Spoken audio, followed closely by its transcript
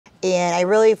and I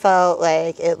really felt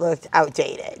like it looked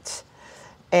outdated.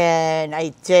 And I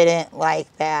didn't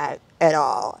like that at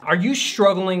all. Are you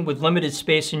struggling with limited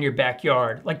space in your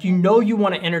backyard? Like, you know you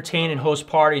want to entertain and host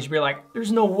parties, but you're like,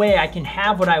 there's no way I can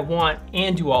have what I want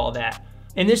and do all of that.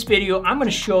 In this video, I'm going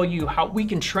to show you how we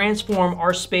can transform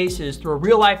our spaces through a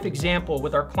real life example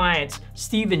with our clients,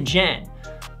 Steve and Jen.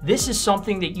 This is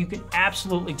something that you can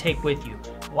absolutely take with you.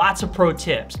 Lots of pro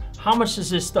tips. How much does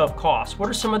this stuff cost? What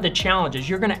are some of the challenges?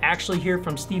 You're gonna actually hear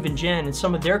from Steve and Jen and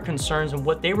some of their concerns and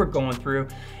what they were going through.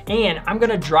 And I'm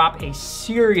gonna drop a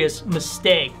serious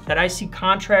mistake that I see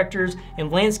contractors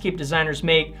and landscape designers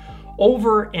make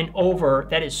over and over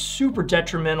that is super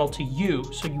detrimental to you.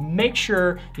 So you make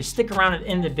sure you stick around at the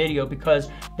end of the video,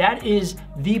 because that is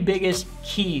the biggest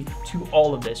key to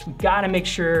all of this. We gotta make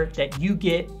sure that you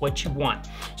get what you want.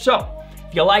 So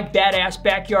if you like badass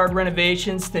backyard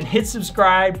renovations, then hit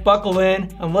subscribe, buckle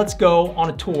in, and let's go on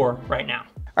a tour right now.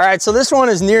 All right, so this one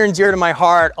is near and dear to my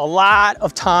heart. A lot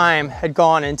of time had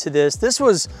gone into this. This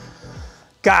was,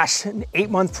 gosh, an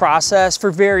 8-month process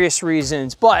for various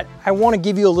reasons, but I want to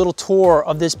give you a little tour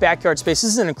of this backyard space.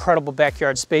 This is an incredible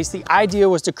backyard space. The idea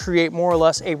was to create more or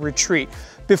less a retreat.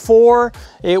 Before,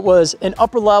 it was an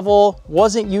upper level,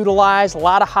 wasn't utilized, a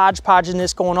lot of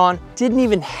hodgepodgeness going on, didn't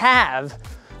even have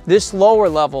this lower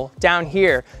level down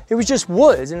here. It was just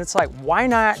woods, and it's like, why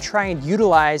not try and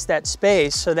utilize that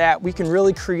space so that we can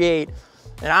really create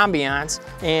an ambiance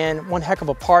and one heck of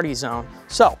a party zone.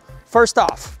 So first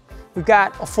off, we've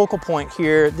got a focal point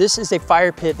here. This is a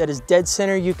fire pit that is dead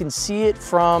center. You can see it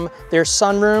from their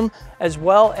sunroom, as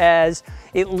well as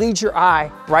it leads your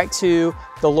eye right to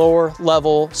the lower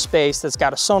level space that's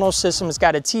got a Sonos system, it's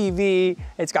got a TV,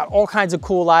 it's got all kinds of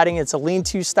cool lighting. It's a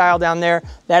lean-to style down there.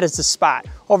 That is the spot.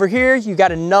 Over here, you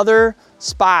got another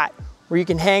spot where you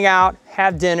can hang out,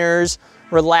 have dinners,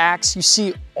 relax. You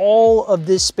see all of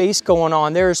this space going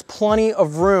on. There's plenty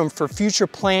of room for future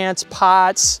plants,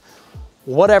 pots,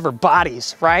 whatever,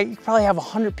 bodies, right? You could probably have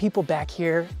 100 people back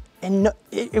here and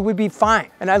it would be fine.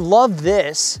 And I love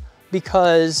this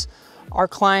because our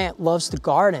client loves to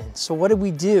garden. So what did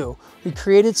we do? We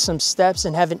created some steps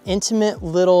and have an intimate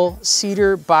little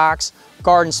cedar box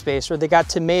garden space where they got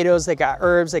tomatoes, they got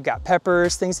herbs, they got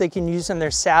peppers, things they can use in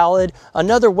their salad.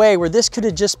 Another way where this could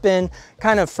have just been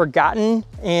kind of forgotten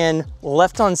and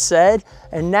left unsaid,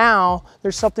 and now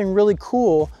there's something really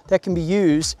cool that can be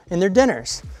used in their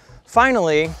dinners.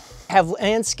 Finally, have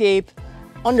landscape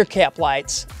undercap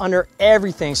lights under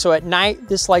everything. So at night,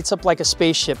 this lights up like a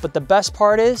spaceship. But the best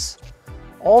part is,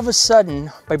 all of a sudden,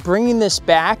 by bringing this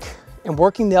back and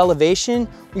working the elevation,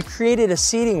 we created a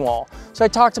seating wall. So I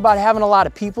talked about having a lot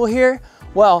of people here.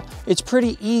 Well, it's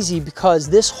pretty easy because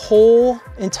this whole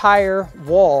entire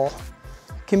wall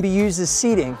can be used as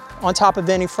seating on top of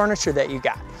any furniture that you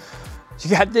got. So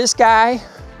you got this guy,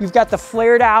 you've got the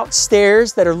flared out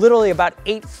stairs that are literally about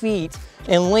 8 feet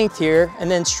in length here, and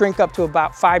then shrink up to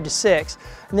about 5 to 6.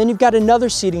 And then you've got another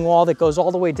seating wall that goes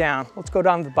all the way down. Let's go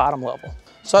down to the bottom level.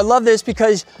 So I love this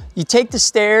because you take the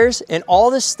stairs, and all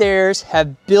the stairs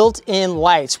have built-in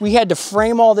lights. We had to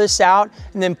frame all this out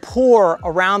and then pour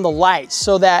around the lights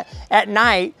so that at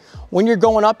night, when you're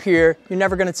going up here, you're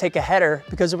never gonna take a header,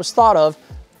 because it was thought of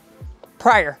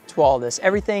prior to all this.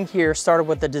 Everything here started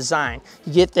with the design.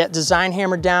 You get that design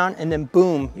hammered down, and then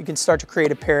boom, you can start to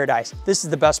create a paradise. This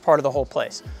is the best part of the whole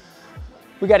place.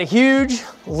 We got a huge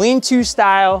lean-to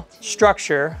style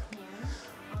structure,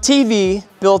 TV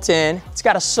built in. It's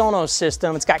got a Sonos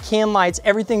system, it's got can lights,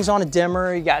 everything's on a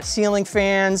dimmer, you got ceiling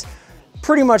fans,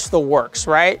 pretty much the works,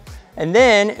 right? And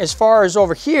then as far as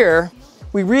over here,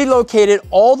 we relocated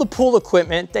all the pool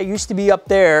equipment that used to be up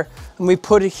there, and we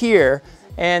put it here.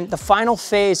 And the final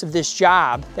phase of this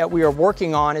job that we are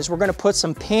working on is we're gonna put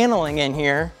some paneling in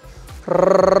here,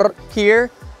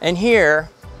 here and here,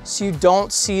 so you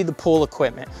don't see the pool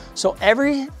equipment. So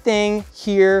everything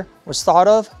here was thought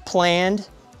of, planned,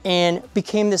 and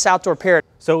became this outdoor paradise.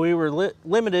 So we were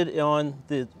limited on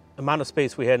the amount of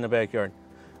space we had in the backyard.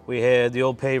 We had the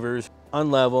old pavers,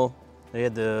 unlevel. They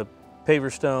had the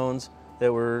paver stones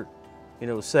that were, you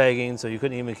know, sagging, so you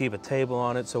couldn't even keep a table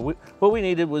on it. So what we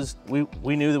needed was,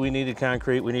 we knew that we needed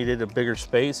concrete, we needed a bigger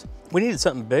space. We needed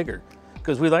something bigger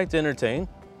because we like to entertain,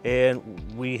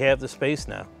 and we have the space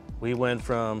now. We went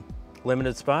from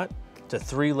limited spot to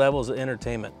 3 levels of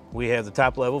entertainment. We have the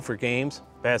top level for games,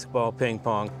 basketball, ping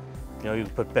pong. You know, you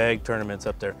can put bag tournaments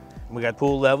up there. And we got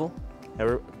pool level.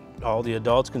 All the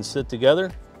adults can sit together,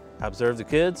 observe the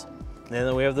kids. And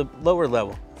then we have the lower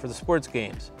level for the sports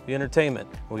games, the entertainment.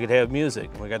 We could have music.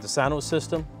 We got the Sonos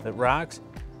system that rocks,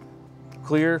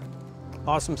 clear,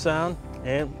 awesome sound,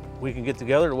 and we can get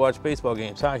together to watch baseball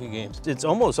games, hockey games. It's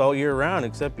almost all year round,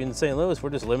 except in St. Louis, we're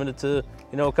just limited to,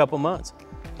 a couple months.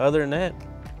 Other than that,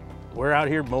 we're out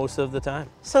here most of the time.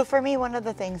 So for me, one of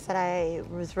the things that I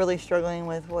was really struggling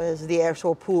with was the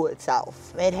actual pool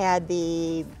itself. It had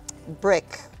the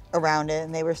brick around it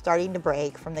and they were starting to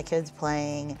break from the kids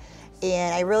playing.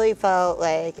 And I really felt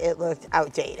like it looked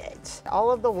outdated. All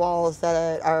of the walls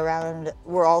that are around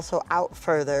were also out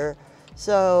further.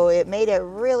 So it made it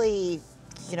really,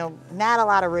 not a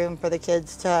lot of room for the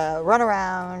kids to run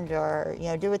around or,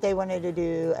 do what they wanted to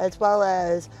do, as well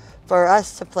as for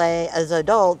us to play as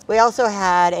adults. We also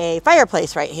had a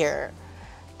fireplace right here.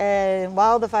 And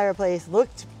while the fireplace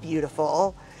looked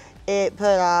beautiful, it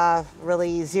put off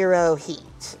really zero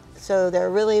heat. So there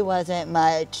really wasn't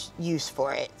much use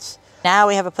for it. Now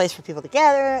we have a place for people to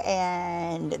gather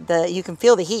and you can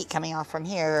feel the heat coming off from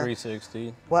here.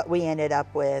 360. What we ended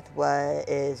up with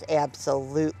is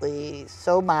absolutely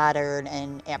so modern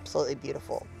and absolutely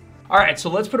beautiful. All right,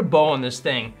 so let's put a bow on this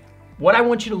thing. What I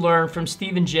want you to learn from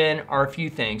Steve and Jen are a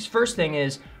few things. First thing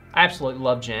is, I absolutely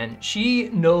love Jen. She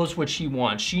knows what she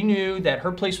wants. She knew that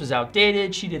her place was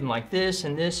outdated. She didn't like this,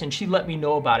 and she let me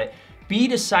know about it. Be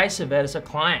decisive as a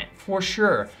client, for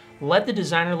sure. Let the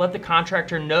designer, let the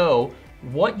contractor know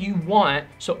what you want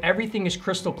so everything is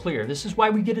crystal clear. This is why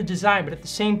we get a design, but at the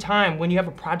same time, when you have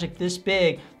a project this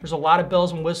big, there's a lot of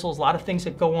bells and whistles, a lot of things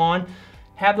that go on.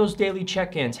 Have those daily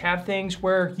check-ins, have things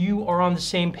where you are on the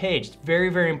same page. It's very,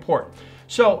 very important.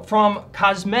 So from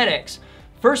cosmetics,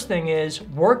 first thing is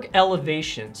work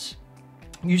elevations.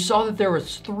 You saw that there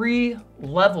was 3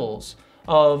 levels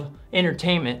of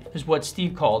entertainment, is what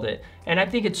Steve called it. And I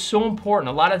think it's so important.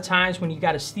 A lot of times when you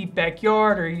got a steep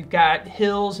backyard or you've got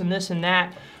hills and this and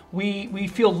that, we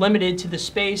feel limited to the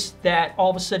space that all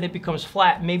of a sudden it becomes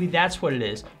flat. Maybe that's what it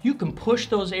is. You can push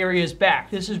those areas back.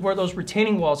 This is where those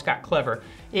retaining walls got clever.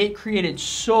 It created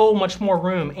so much more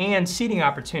room and seating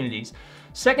opportunities.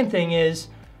 Second thing is,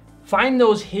 find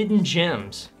those hidden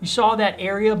gems. You saw that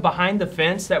area behind the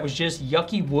fence that was just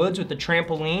yucky woods with the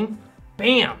trampoline?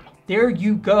 Bam! There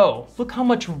you go. Look how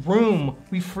much room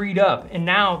we freed up. And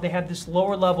now they have this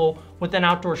lower level with an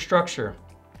outdoor structure.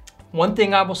 One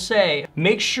thing I will say,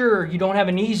 make sure you don't have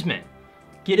an easement.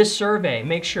 Get a survey,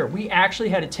 make sure. We actually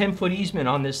had a 10-foot easement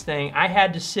on this thing. I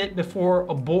had to sit before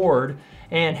a board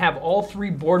and have all 3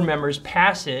 board members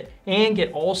pass it and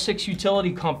get all 6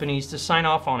 utility companies to sign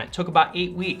off on it. It took about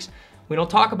 8 weeks. We don't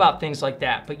talk about things like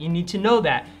that, but you need to know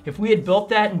that. If we had built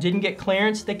that and didn't get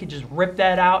clearance, they could just rip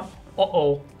that out.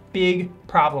 Uh-oh. Big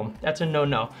problem. That's a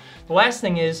no-no. The last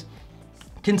thing is,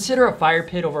 consider a fire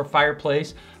pit over a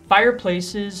fireplace.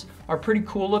 Fireplaces are pretty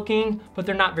cool looking, but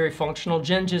they're not very functional.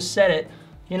 Jen just said it.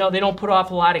 They don't put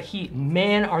off a lot of heat.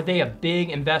 Man, are they a big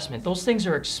investment. Those things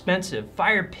are expensive.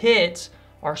 Fire pits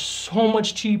are so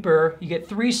much cheaper. You get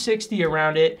 360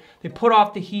 around it. They put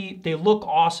off the heat. They look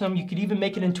awesome. You could even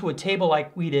make it into a table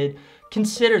like we did.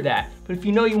 Consider that. But if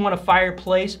you want a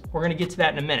fireplace, we're gonna get to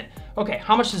that in a minute. Okay,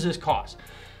 how much does this cost?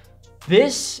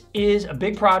 This is a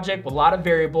big project with a lot of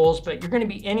variables, but you're gonna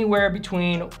be anywhere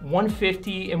between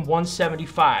 $150 and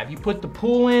 $175. You put the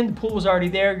pool in, the pool was already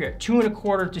there, you're at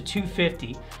 $225 to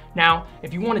 $250. Now,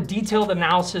 if you want a detailed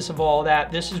analysis of all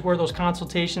that, this is where those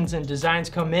consultations and designs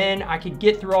come in. I could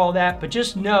get through all that, but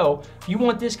just know, if you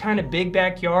want this kind of big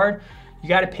backyard, you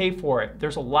gotta pay for it.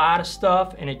 There's a lot of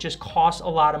stuff and it just costs a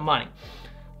lot of money.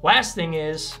 Last thing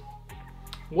is,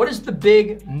 what is the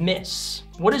big miss?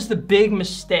 What is the big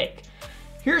mistake?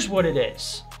 Here's what it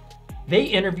is. They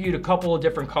interviewed a couple of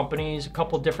different companies, a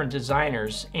couple of different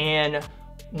designers, and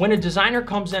when a designer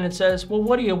comes in and says, well,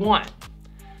 what do you want?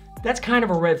 That's kind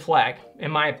of a red flag, in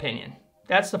my opinion.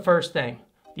 That's the first thing.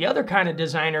 The other kind of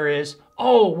designer is,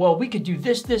 oh, well, we could do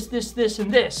this, this, this, this,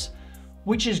 and this,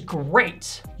 which is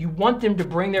great. You want them to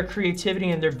bring their creativity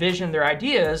and their vision, their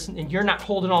ideas, and you're not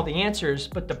holding all the answers.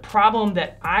 But the problem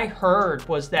that I heard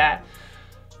was that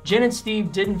Jen and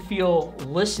Steve didn't feel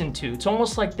listened to. It's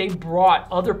almost like they brought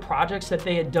other projects that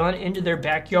they had done into their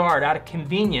backyard out of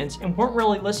convenience and weren't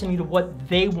really listening to what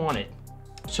they wanted.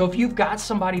 So if you've got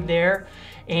somebody there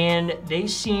and they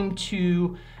seem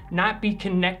to not be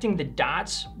connecting the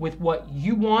dots with what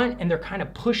you want and they're kind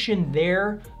of pushing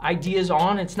their ideas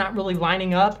on, it's not really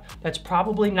lining up, that's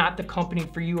probably not the company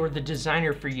for you or the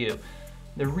designer for you.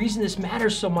 The reason this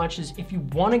matters so much is if you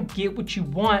want to get what you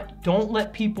want, don't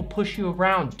let people push you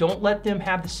around. Don't let them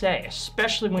have the say,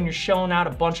 especially when you're shelling out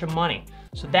a bunch of money.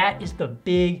 So that is the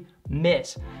big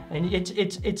miss. And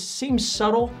it seems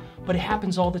subtle, but it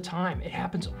happens all the time. It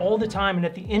happens all the time. And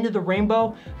at the end of the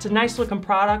rainbow, it's a nice looking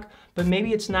product, but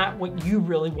maybe it's not what you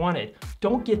really wanted.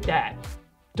 Don't get that.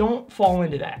 Don't fall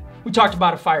into that. We talked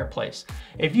about a fireplace.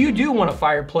 If you do want a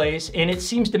fireplace and it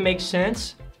seems to make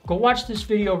sense, go watch this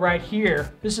video right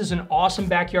here. This is an awesome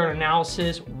backyard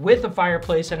analysis with a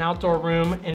fireplace, an outdoor room, and